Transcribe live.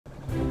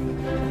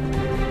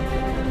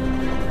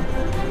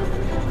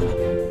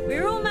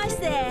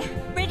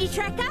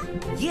Tracker?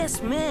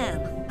 Yes,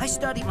 ma'am. I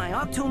studied my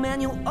Octo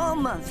manual all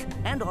month,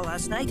 and all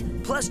last night,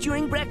 plus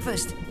during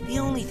breakfast. The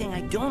only thing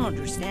I don't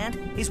understand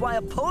is why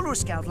a polar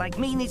scout like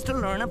me needs to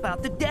learn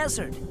about the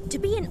desert. To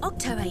be an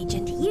Octo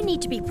agent, you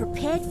need to be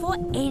prepared for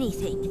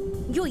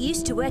anything. You're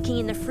used to working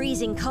in the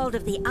freezing cold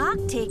of the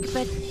Arctic,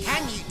 but...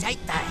 Can you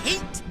take the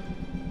heat?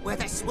 Where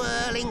the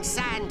swirling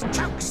sand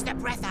chokes the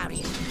breath out of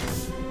you.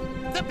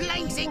 The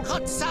blazing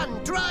hot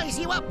sun dries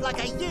you up like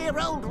a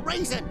year-old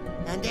raisin.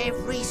 And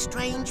every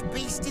strange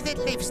beastie that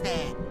lives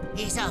there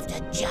is after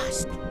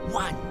just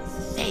one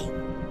thing.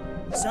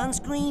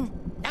 Sunscreen?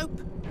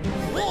 Nope.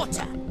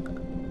 Water.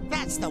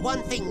 That's the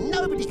one thing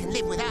nobody can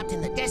live without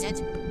in the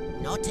desert.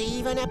 Not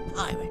even a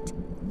pirate.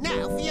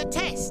 Now for your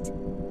test.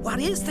 What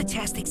is the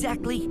test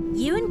exactly?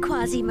 You and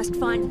Quasi must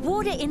find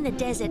water in the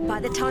desert by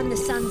the time the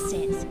sun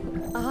sets.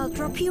 I'll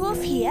drop you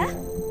off here,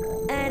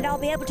 and I'll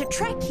be able to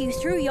track you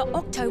through your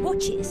Octo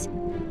watches,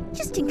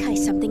 just in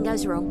case something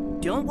goes wrong.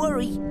 Don't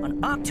worry,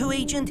 an Octo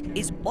agent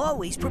is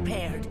always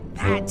prepared.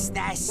 That's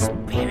the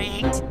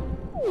spirit.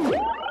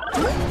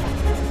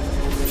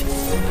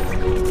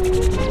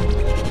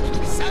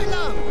 So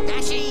long,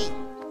 Dashy.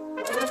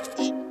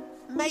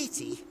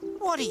 Matey,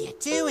 what are you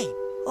doing?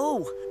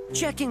 Oh,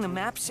 checking the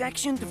map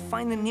section to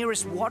find the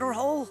nearest water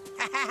hole?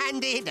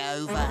 Hand it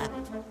over.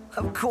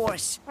 Of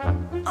course.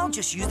 I'll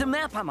just use the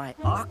map on my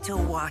Octo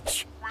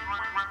watch.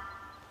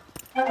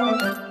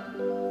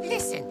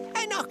 Listen,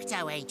 an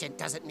Octo agent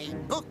doesn't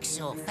need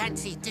books or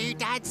fancy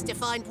doodads to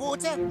find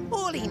water.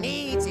 All he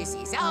needs is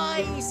his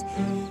eyes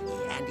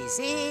and his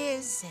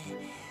ears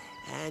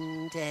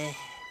and...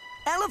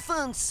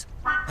 Elephants!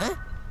 Huh?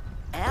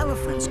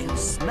 Elephants can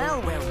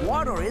smell where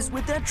water is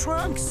with their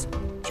trunks.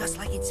 Just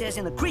like it says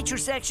in the creature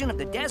section of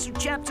the desert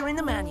chapter in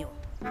the manual.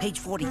 Page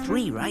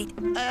 43, right?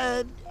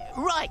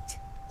 Right.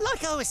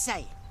 Like I was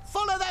saying,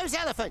 follow those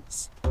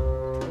elephants.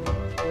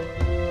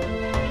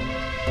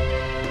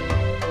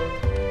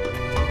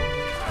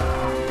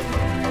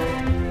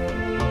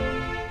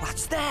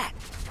 What's that?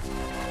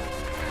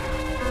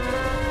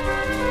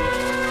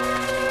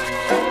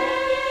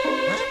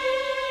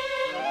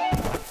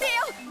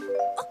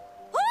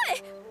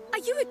 Are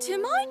you a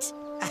termite?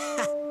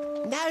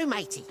 No,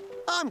 matey.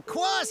 I'm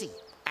Quasi,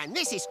 and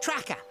this is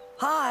Tracker.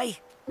 Hi.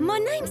 My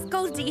name's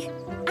Goldie.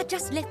 I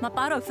just left my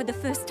burrow for the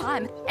first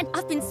time, and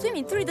I've been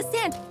swimming through the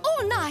sand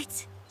all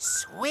night.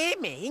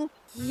 Swimming?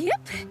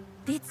 Yep.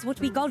 That's what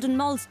we golden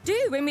moles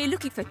do when we're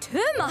looking for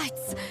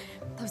termites.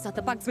 Those are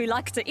the bugs we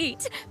like to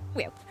eat.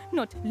 Well,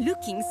 not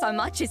looking so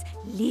much as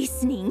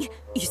listening.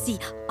 You see,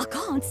 I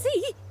can't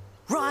see.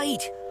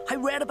 Right. I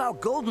read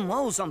about golden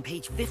moles on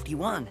page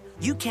 51.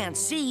 You can't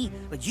see,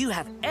 but you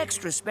have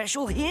extra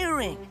special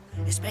hearing.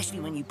 Especially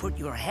when you put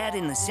your head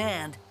in the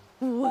sand.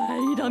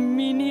 Wait a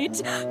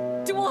minute.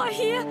 Do I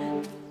hear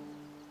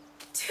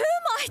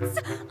termites?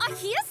 I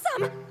hear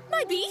some.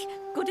 Maybe.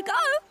 Good to go.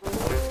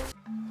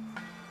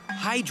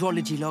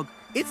 Hydrology log.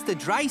 It's the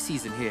dry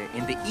season here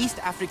in the East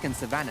African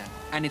savanna,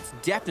 and it's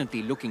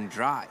definitely looking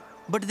dry.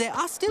 But there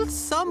are still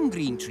some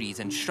green trees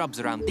and shrubs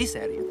around this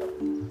area.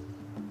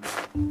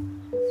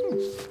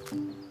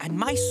 And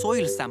my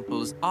soil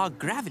samples are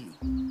gravelly.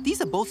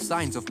 These are both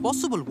signs of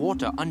possible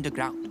water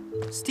underground.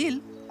 Still,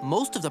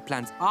 most of the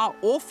plants are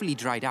awfully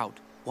dried out.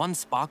 One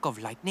spark of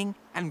lightning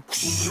and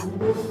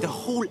the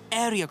whole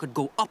area could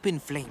go up in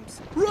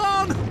flames.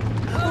 Run!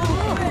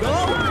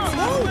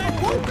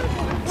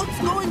 What's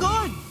going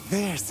on?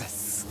 There's a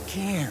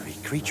scary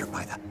creature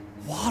by the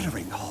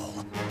watering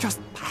hole, just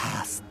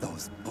past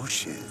those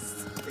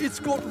bushes. It's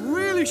got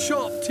really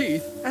sharp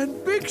teeth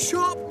and big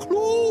sharp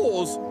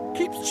claws.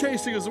 Keeps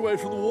chasing us away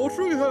from the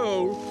watering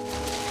hole.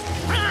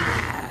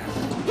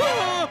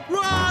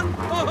 Run!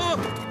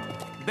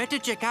 Better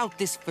check out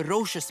this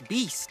ferocious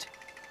beast.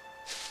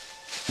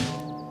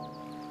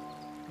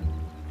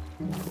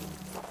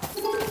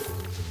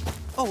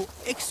 Oh,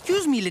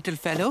 excuse me, little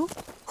fellow.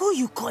 Who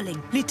you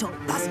calling, little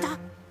buster?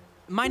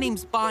 My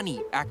name's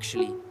Paani,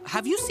 actually.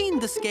 Have you seen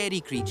the scary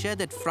creature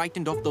that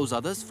frightened off those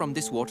others from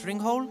this watering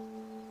hole?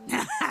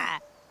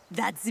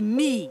 That's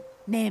me.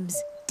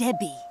 Name's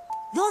Debbie.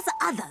 Those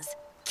others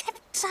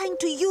kept trying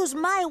to use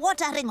my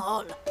watering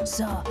hole,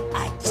 so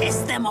I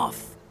chased them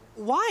off.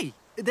 Why?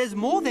 There's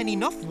more than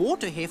enough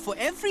water here for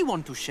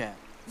everyone to share.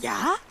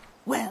 Yeah?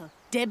 Well,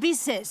 Debbie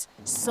says,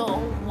 so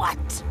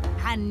what?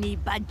 Honey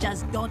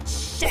badgers don't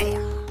share.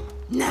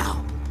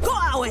 Now, go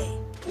away!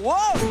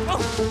 Whoa!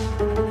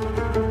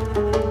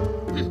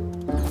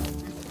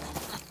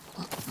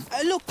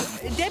 Look,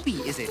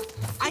 Debbie, is it?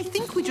 I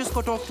think we just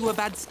got off to a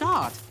bad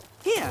start.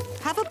 Here,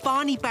 have a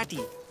Paani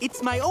patty.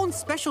 It's my own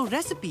special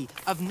recipe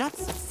of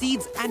nuts,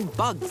 seeds, and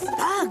bugs.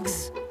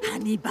 Bugs?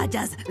 Honey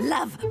badgers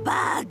love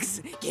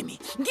bugs. Gimme,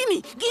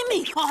 gimme,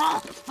 gimme.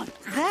 Oh.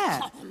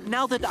 There.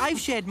 Now that I've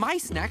shared my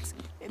snacks,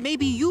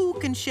 maybe you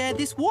can share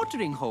this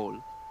watering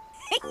hole.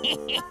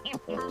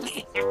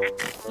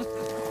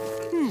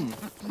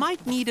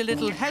 Might need a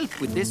little help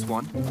with this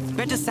one.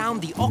 Better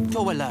sound the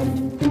Octo alert.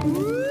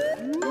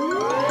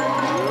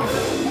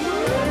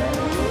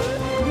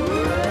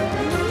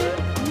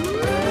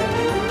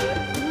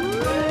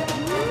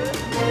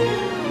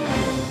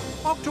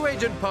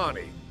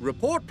 Paani.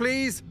 Report,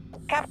 please.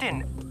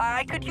 Captain,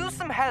 I could use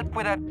some help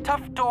with a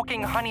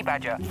tough-talking honey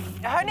badger.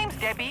 Her name's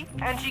Debbie,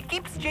 and she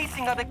keeps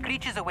chasing other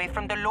creatures away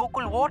from the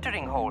local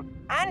watering hole.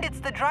 And it's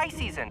the dry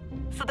season,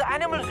 so the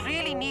animals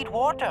really need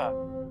water.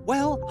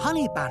 Well,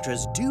 honey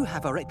badgers do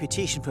have a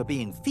reputation for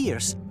being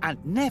fierce and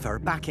never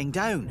backing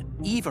down,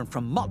 even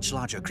from much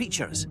larger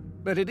creatures.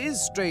 But it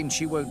is strange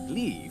she won't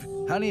leave.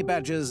 Honey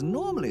badgers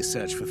normally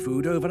search for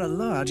food over a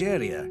large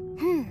area.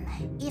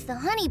 If the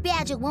honey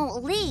badger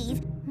won't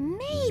leave,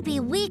 maybe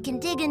we can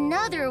dig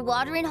another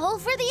watering hole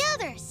for the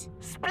others.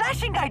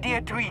 Splashing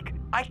idea, Tweak.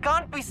 I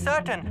can't be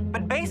certain,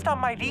 but based on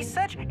my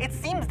research, it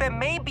seems there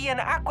may be an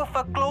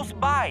aquifer close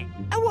by.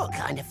 And what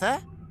kind of fur?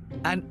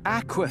 An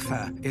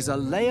aquifer is a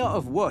layer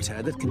of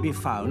water that can be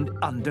found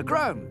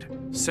underground.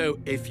 So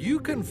if you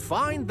can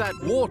find that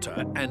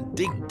water and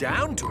dig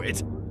down to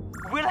it,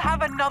 We'll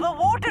have another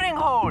watering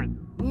hole.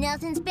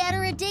 Nothing's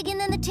better at digging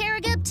than the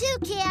Terra-GUP too,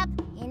 Cap.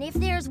 And if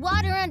there's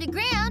water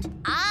underground,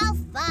 I'll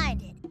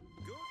find it.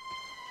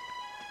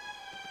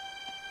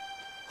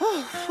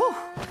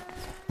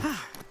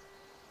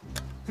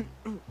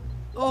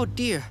 Oh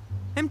dear,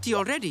 empty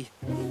already.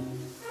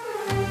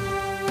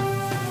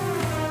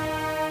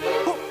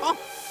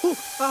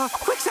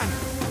 Quicksand!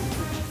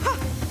 Ha!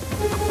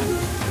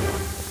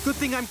 Good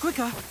thing I'm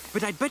quicker,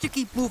 but I'd better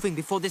keep moving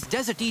before this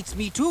desert eats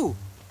me too.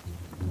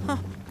 Huh?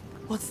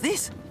 What's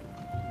this?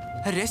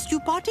 A rescue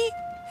party?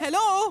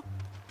 Hello?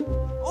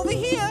 Over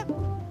here!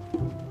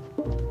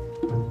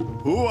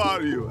 Who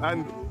are you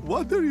and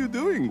what are you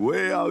doing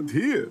way out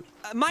here?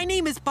 My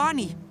name is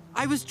Paani.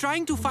 I was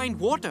trying to find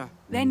water.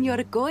 Then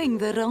you're going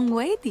the wrong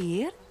way,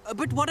 dear.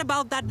 But what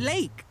about that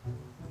lake?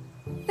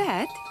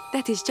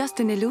 That is just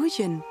an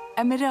illusion,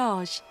 a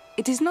mirage.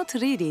 It is not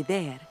really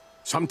there.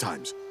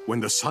 Sometimes, when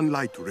the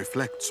sunlight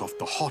reflects off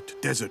the hot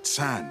desert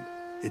sand,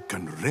 it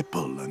can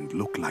ripple and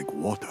look like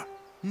water.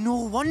 No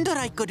wonder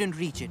I couldn't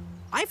reach it.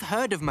 I've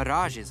heard of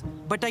mirages,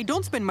 but I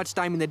don't spend much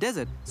time in the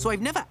desert, so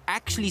I've never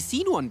actually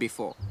seen one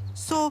before.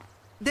 So,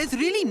 there's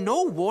really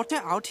no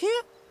water out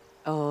here?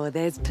 Oh,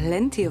 there's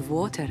plenty of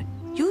water.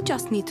 You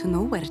just need to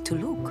know where to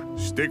look.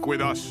 Stick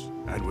with us,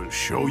 and we'll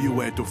show you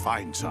where to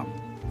find some.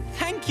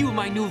 Thank you,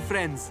 my new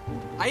friends.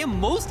 I am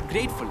most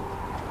grateful.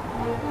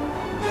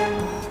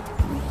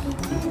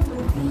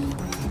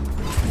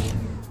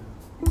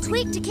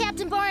 Tweak to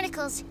Captain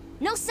Barnacles.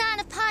 No sign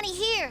of Paani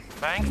here.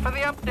 Thanks for the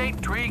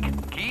update, Tweak.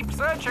 Keep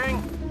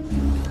searching.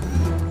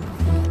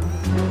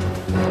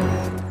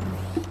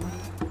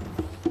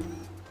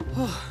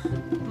 Oh,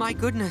 my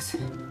goodness.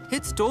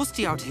 It's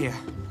toasty out here.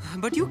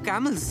 But you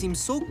camels seem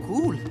so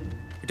cool.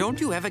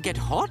 Don't you ever get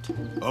hot?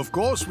 Of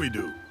course we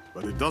do.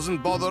 But it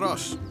doesn't bother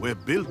us. We're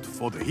built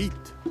for the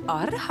heat.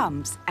 Our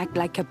humps act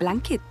like a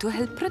blanket to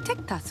help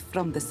protect us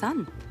from the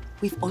sun.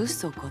 We've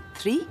also got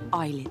 3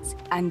 eyelids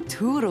and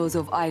 2 rows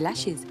of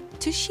eyelashes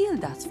to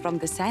shield us from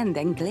the sand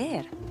and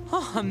glare.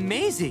 Oh,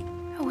 amazing!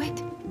 Oh,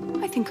 wait.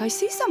 I think I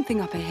see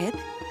something up ahead.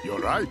 You're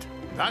right.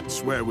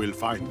 That's where we'll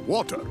find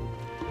water.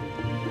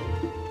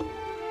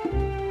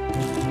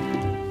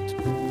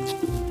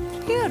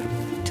 Here,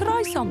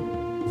 try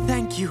some.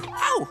 Thank you.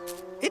 Ow!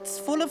 It's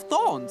full of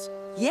thorns.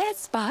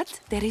 Yes, but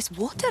there is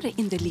water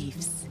in the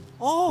leaves.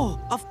 Oh,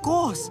 of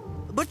course.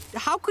 But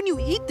how can you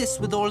eat this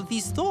with all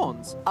these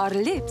thorns? Our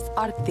lips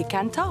are thick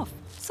and tough,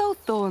 so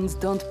thorns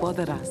don't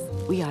bother us.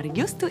 We are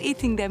used to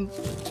eating them.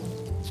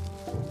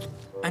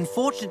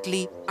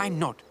 Unfortunately, I'm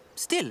not.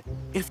 Still,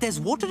 if there's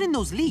water in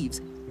those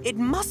leaves, it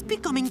must be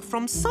coming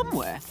from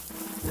somewhere.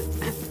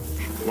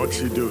 What's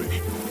he doing?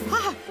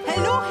 Ah,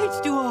 hello,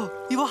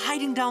 H2O. You were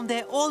hiding down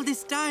there all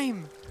this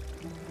time.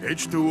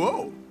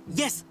 H2O?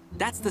 Yes,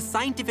 that's the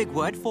scientific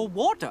word for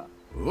water.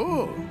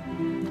 Oh.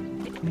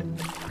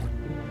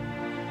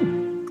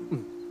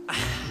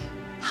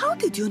 How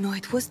did you know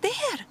it was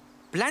there?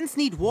 Plants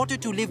need water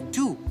to live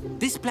too.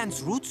 This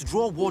plant's roots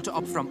draw water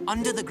up from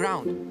under the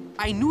ground.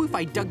 I knew if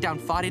I dug down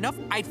far enough,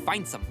 I'd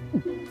find some.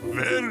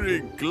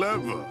 Very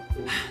clever.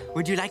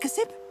 Would you like a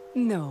sip?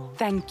 No,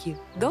 thank you.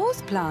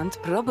 Those plants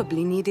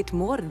probably need it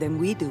more than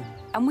we do.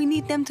 And we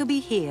need them to be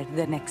here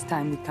the next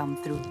time we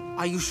come through.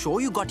 Are you sure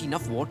you got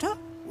enough water?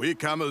 We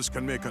camels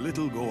can make a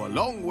little go a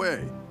long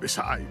way.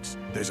 Besides,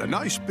 there's a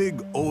nice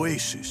big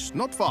oasis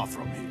not far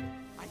from here.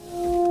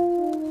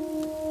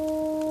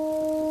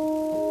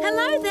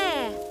 Hello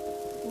there.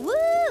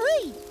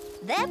 Woo-wee!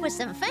 That was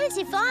some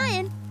fancy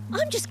flying.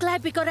 I'm just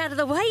glad we got out of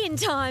the way in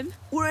time.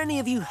 Were any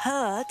of you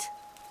hurt?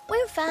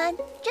 We're fine.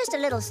 Just a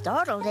little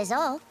startled is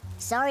all.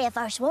 Sorry if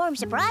our swarm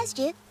surprised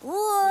you.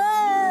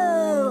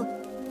 Whoa!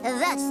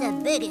 That's the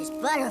biggest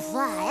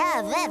butterfly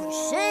I've ever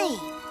seen.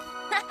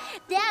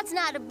 That's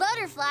not a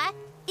butterfly.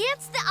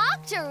 It's the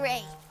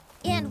octo-ray.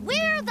 And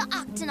we're the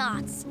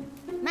Octonauts.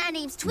 My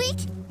name's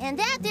Tweak, and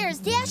that there's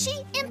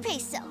Dashi and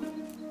Peso.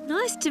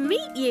 Nice to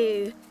meet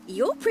you.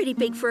 You're pretty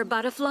big for a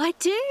butterfly,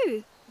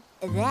 too.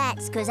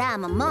 That's because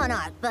I'm a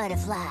monarch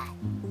butterfly.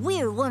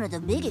 We're one of the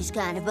biggest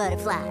kind of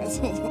butterflies.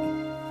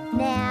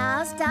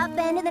 Now, stop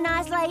bending the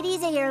nice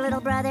lady's ear,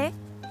 little brother.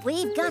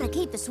 We've got to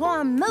keep the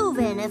swarm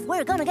moving if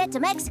we're going to get to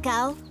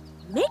Mexico.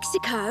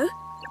 Mexico?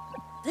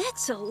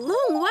 That's a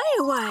long way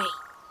away.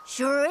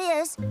 Sure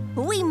is.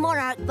 We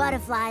monarch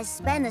butterflies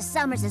spend the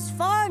summers as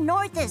far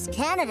north as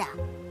Canada.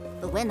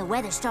 But when the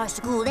weather starts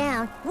to cool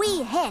down,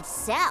 we head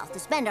south to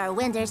spend our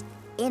winters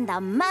in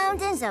the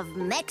mountains of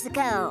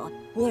Mexico,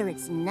 where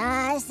it's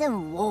nice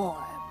and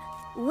warm.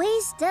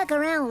 We stuck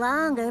around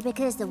longer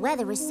because the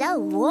weather was so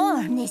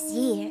warm this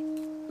year.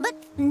 But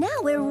now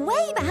we're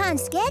way behind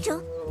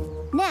schedule.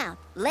 Now,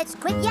 let's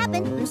quit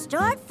yapping and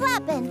start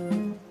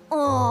flapping.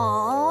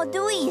 Oh,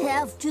 do we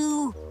have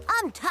to?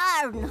 I'm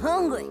tired and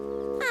hungry.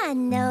 I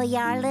know you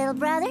are, little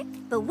brother,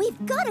 but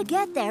we've got to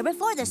get there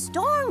before the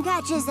storm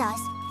catches us.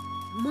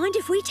 Mind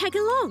if we tag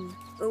along?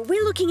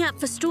 We're looking out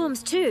for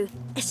storms too,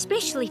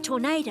 especially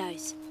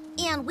tornadoes.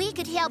 And we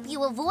could help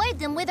you avoid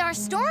them with our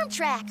storm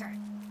tracker.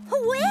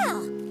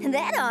 Well,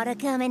 that ought to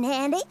come in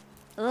handy.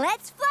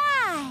 Let's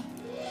fly!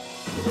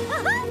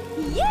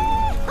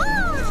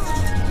 Yee-haw!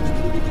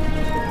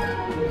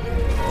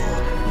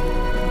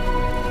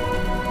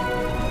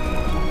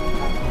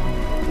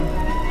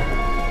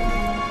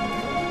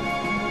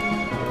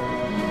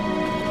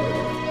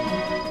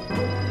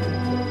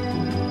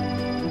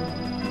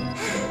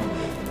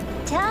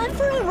 Time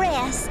for a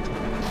rest.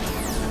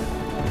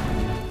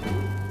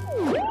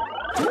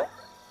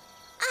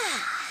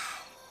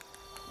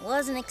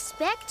 Wasn't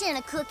expecting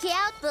a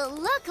cookout, but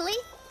luckily,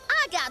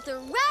 I got the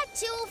right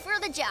tool for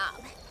the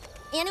job.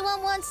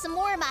 Anyone want some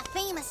more of my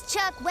famous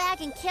chuck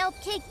wagon kelp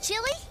cake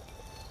chili?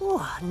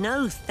 Oh,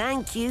 no,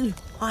 thank you.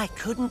 I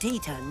couldn't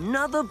eat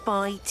another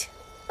bite.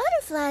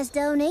 Butterflies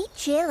don't eat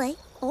chili,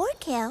 or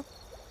kelp,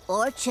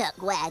 or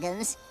chuck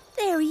wagons.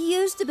 There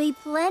used to be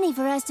plenty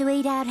for us to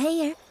eat out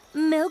here.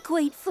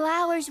 Milkweed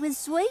flowers with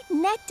sweet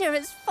nectar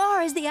as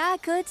far as the eye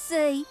could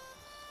see.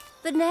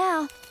 But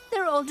now,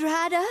 they're all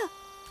dried up.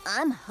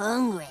 I'm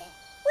hungry.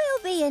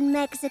 We'll be in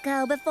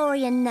Mexico before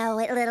you know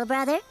it, little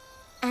brother.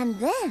 And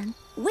then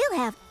we'll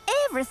have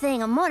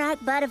everything a monarch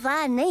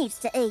butterfly needs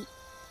to eat.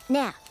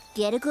 Now,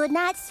 get a good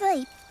night's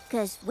sleep,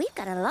 because we've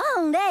got a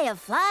long day of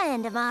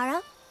flying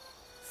tomorrow.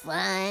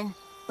 Fine,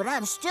 but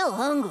I'm still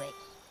hungry.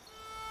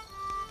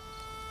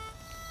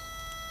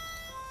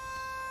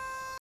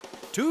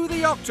 To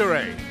the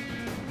Octaray!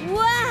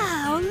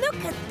 Wow, look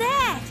at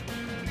that!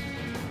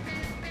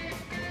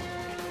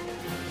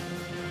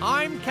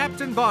 I'm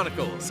Captain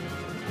Barnacles.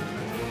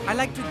 I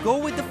like to go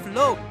with the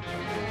flow.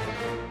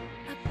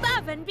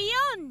 Above and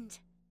beyond!